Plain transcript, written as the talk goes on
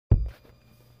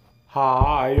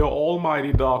Hi, your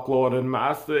almighty Dark Lord and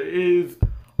Master is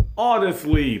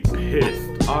honestly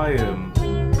pissed. I am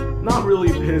not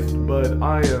really pissed, but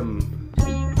I'm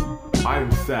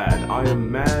sad. I am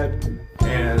mad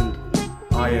and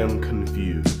I am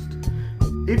confused.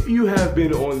 If you have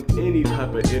been on any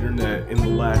type of internet in the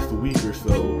last week or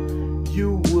so,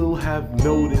 you will have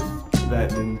noticed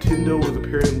that Nintendo is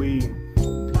apparently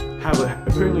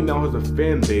now has a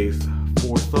fan base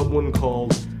for someone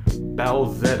called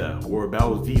Bowsette or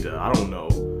Bowsette, I don't know.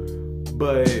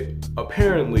 But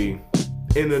apparently,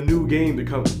 in a new game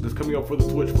that's coming out for the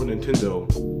Switch for Nintendo,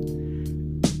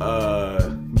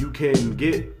 you can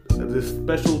get this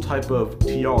special type of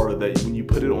tiara that when you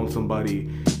put it on somebody,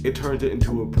 it turns it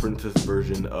into a princess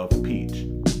version of Peach.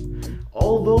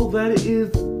 Although that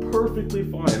is perfectly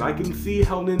fine. I can see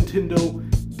how Nintendo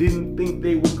didn't think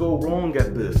they would go wrong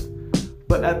at this.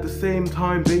 But at the same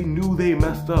time, they knew they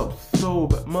messed up so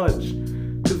much.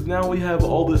 Because now we have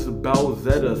all this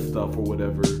Bowsette stuff or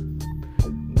whatever,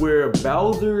 where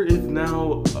Bowser is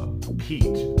now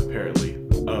Peach, apparently.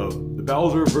 The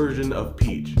Bowser version of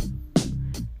Peach.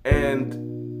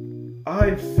 And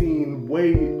I've seen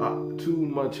way too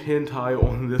much hentai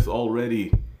on this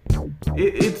already.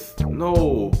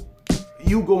 No.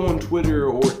 You go on Twitter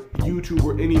or YouTube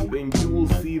or anything, you will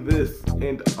see this,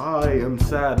 and I am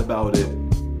sad about it.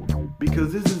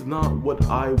 Because this is not what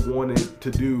I wanted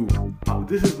to do.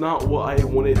 This is not what I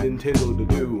wanted Nintendo to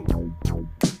do.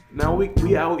 Now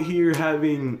we out here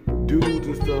having dudes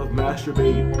and stuff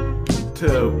masturbate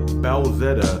to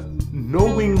Bowsette,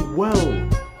 knowing well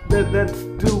that that's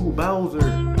still Bowser.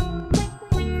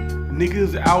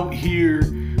 Niggas out here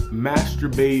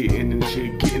masturbating and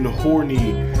shit, getting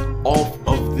horny off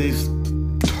of this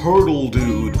turtle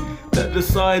dude that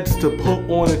decides to put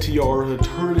on a tiara to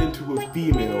turn into a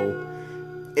female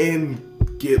and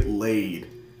get laid.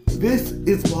 This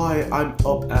is why I'm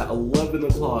up at 11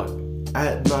 o'clock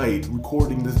at night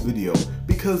recording this video,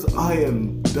 because I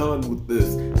am done with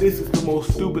this. This is the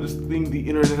most stupidest thing the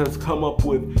internet has come up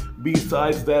with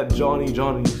besides that Johnny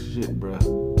shit,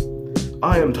 bruh.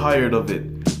 I am tired of it.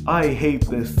 I hate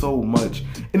this so much.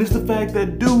 And it's the fact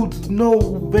that dudes know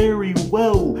very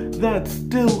well that's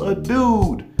still a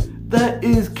dude. That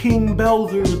is King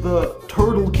Bowser, the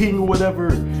Turtle King or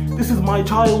whatever. This is my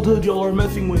childhood y'all are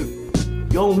messing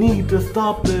with. Y'all need to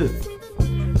stop this.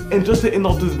 And just to end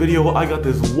off this video, I got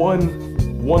this one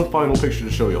final picture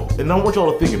to show y'all. And I want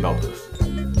y'all to think about this.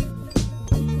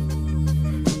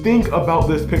 Think about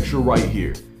this picture right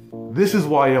here. This is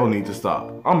why y'all need to stop.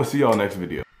 I'm gonna see y'all next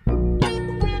video.